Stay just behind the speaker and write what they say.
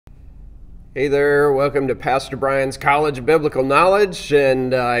Hey there, welcome to Pastor Brian's College of Biblical Knowledge,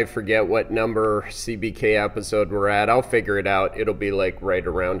 and I forget what number CBK episode we're at. I'll figure it out. It'll be like right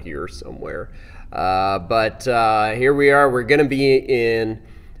around here somewhere. But here we are. We're going to be in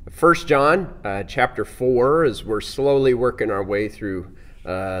 1 John chapter 4 as we're slowly working our way through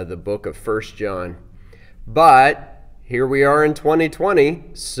the book of 1 John. But here we are in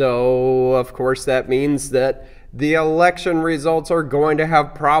 2020, so of course that means that the election results are going to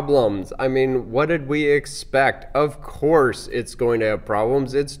have problems. I mean, what did we expect? Of course it's going to have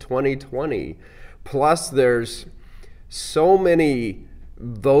problems. It's 2020. Plus, there's so many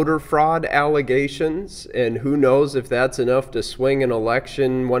voter fraud allegations, and who knows if that's enough to swing an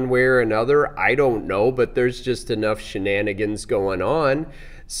election one way or another. I don't know, but there's just enough shenanigans going on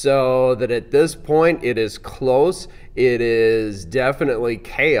so that at this point it is close. It is definitely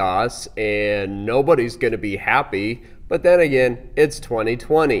chaos and nobody's going to be happy. But then again, it's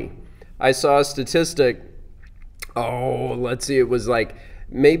 2020. I saw a statistic. It was like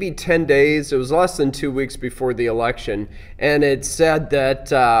maybe 10 days. It was less than 2 weeks before the election. And it said that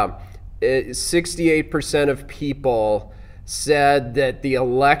 68% of people said that the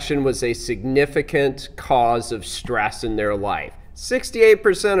election was a significant cause of stress in their life.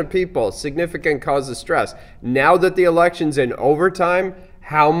 68% of people, significant cause of stress. Now that the election's in overtime,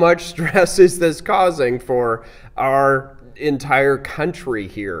 how much stress is this causing for our entire country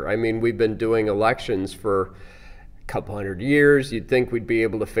here? I mean, we've been doing elections for a couple hundred years. You'd think we'd be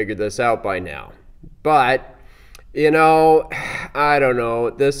able to figure this out by now. But, I don't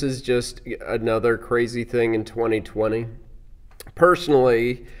know. This is just another crazy thing in 2020.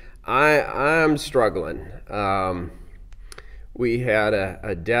 Personally, I'm struggling. We had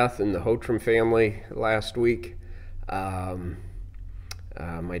a death in the Hotram family last week. My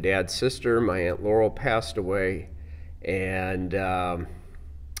dad's sister, my Aunt Laurel, passed away. And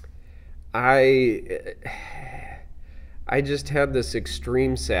I just had this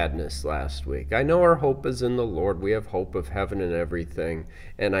extreme sadness last week. I know our hope is in the Lord. We have hope of heaven and everything.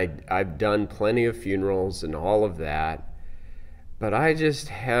 And I've done plenty of funerals and all of that. But I just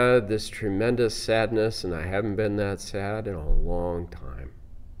had this tremendous sadness, and I haven't been that sad in a long time.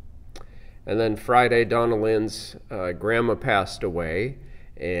 And then Friday, Donna Lynn's grandma passed away.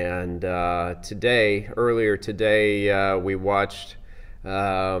 And earlier today, we watched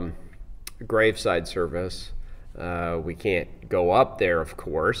graveside service. We can't go up there, of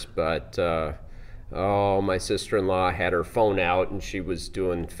course, but my sister-in-law had her phone out, and she was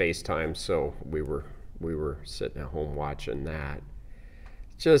doing FaceTime, so we were sitting at home watching that.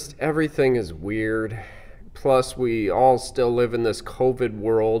 Just everything is weird. Plus, we all still live in this COVID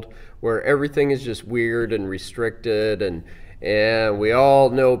world where everything is just weird and restricted, and we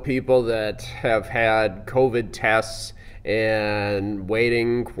all know people that have had COVID tests and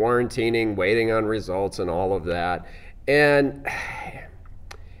quarantining, waiting on results and all of that. And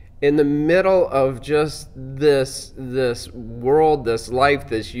in the middle of just this world, this life,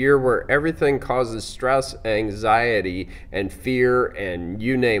 this year where everything causes stress, anxiety, and fear, and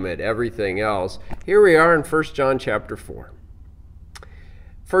you name it, everything else, here we are in 1 John chapter 4.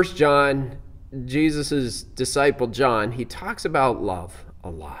 1 John, Jesus' disciple John, he talks about love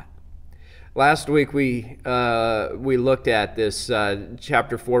a lot. Last week we looked at this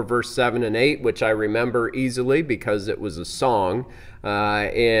chapter 4, verse 7 and 8, which I remember easily because it was a song.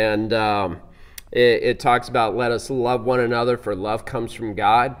 It talks about, let us love one another, for love comes from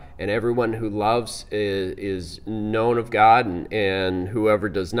God, and everyone who loves is known of God, and whoever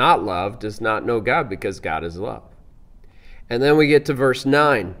does not love does not know God, because God is love. And then we get to verse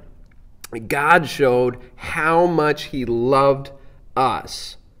 9. God showed how much he loved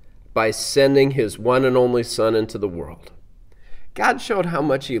us by sending his one and only Son into the world. God showed how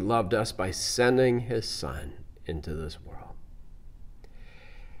much he loved us by sending his Son into this world.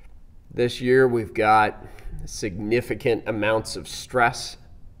 This year we've got significant amounts of stress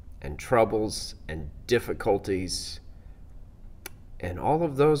and troubles and difficulties, and all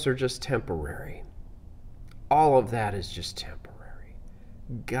of those are just temporary. All of that is just temporary.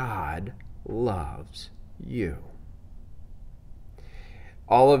 God loves you.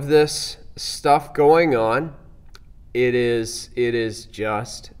 All of this stuff going on, it is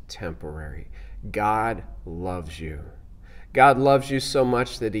just temporary. God loves you. God loves you so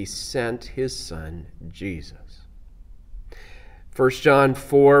much that he sent his Son, Jesus. 1 John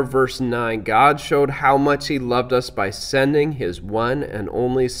 4, verse 9, God showed how much he loved us by sending his one and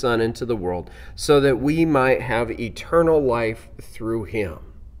only Son into the world so that we might have eternal life through him.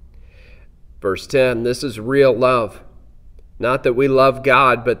 Verse 10, this is real love. Not that we love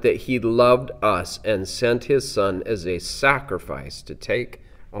God, but that he loved us and sent his Son as a sacrifice to take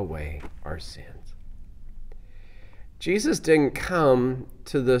away our sins. Jesus didn't come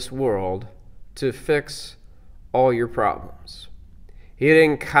to this world to fix all your problems. He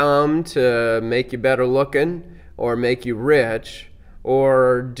didn't come to make you better looking or make you rich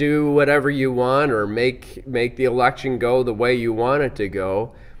or do whatever you want or make the election go the way you want it to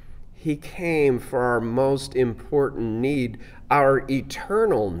go. He came for our most important need, our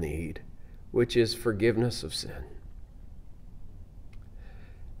eternal need, which is forgiveness of sin.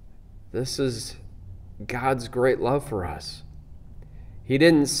 This is God's great love for us. He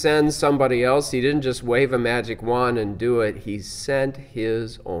didn't send somebody else. He didn't just wave a magic wand and do it. He sent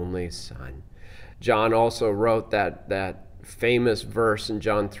his only Son. John also wrote that famous verse in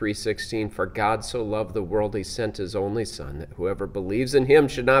John 3:16, "For God so loved the world, he sent his only Son, that whoever believes in him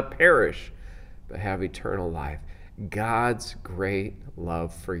should not perish, but have eternal life." God's great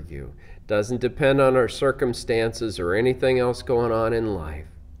love for you doesn't depend on our circumstances or anything else going on in life.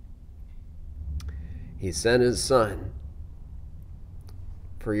 He sent his Son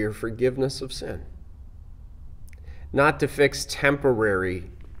for your forgiveness of sin. Not to fix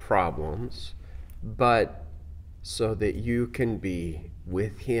temporary problems, but so that you can be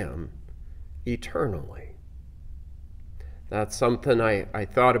with him eternally. That's something I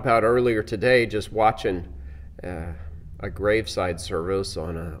thought about earlier today, just watching a graveside service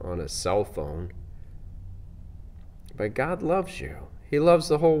on a cell phone. But God loves you. He loves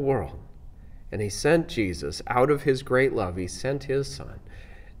the whole world. And he sent Jesus out of his great love. He sent his Son,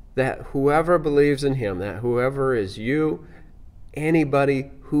 that whoever believes in him, that whoever is you,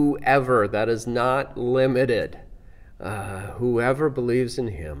 anybody, whoever, that is not limited, whoever believes in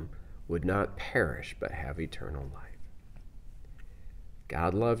him would not perish but have eternal life.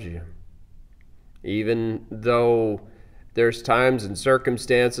 God loves you. Even though there's times and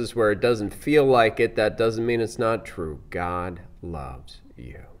circumstances where it doesn't feel like it, that doesn't mean it's not true. God loves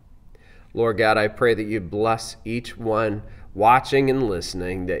you. Lord God, I pray that you bless each one watching and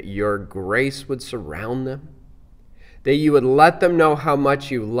listening, that your grace would surround them, that you would let them know how much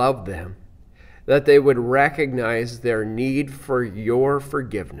you love them, that they would recognize their need for your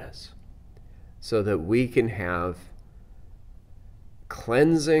forgiveness so that we can have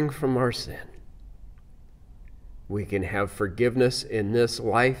cleansing from our sin. We can have forgiveness in this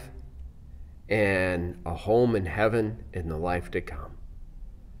life and a home in heaven in the life to come.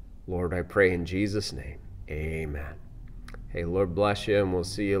 Lord, I pray in Jesus' name, amen. Hey, Lord bless you, and we'll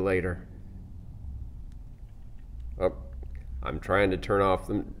see you later. Oh, I'm trying to turn off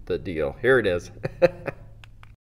the deal. Here it is.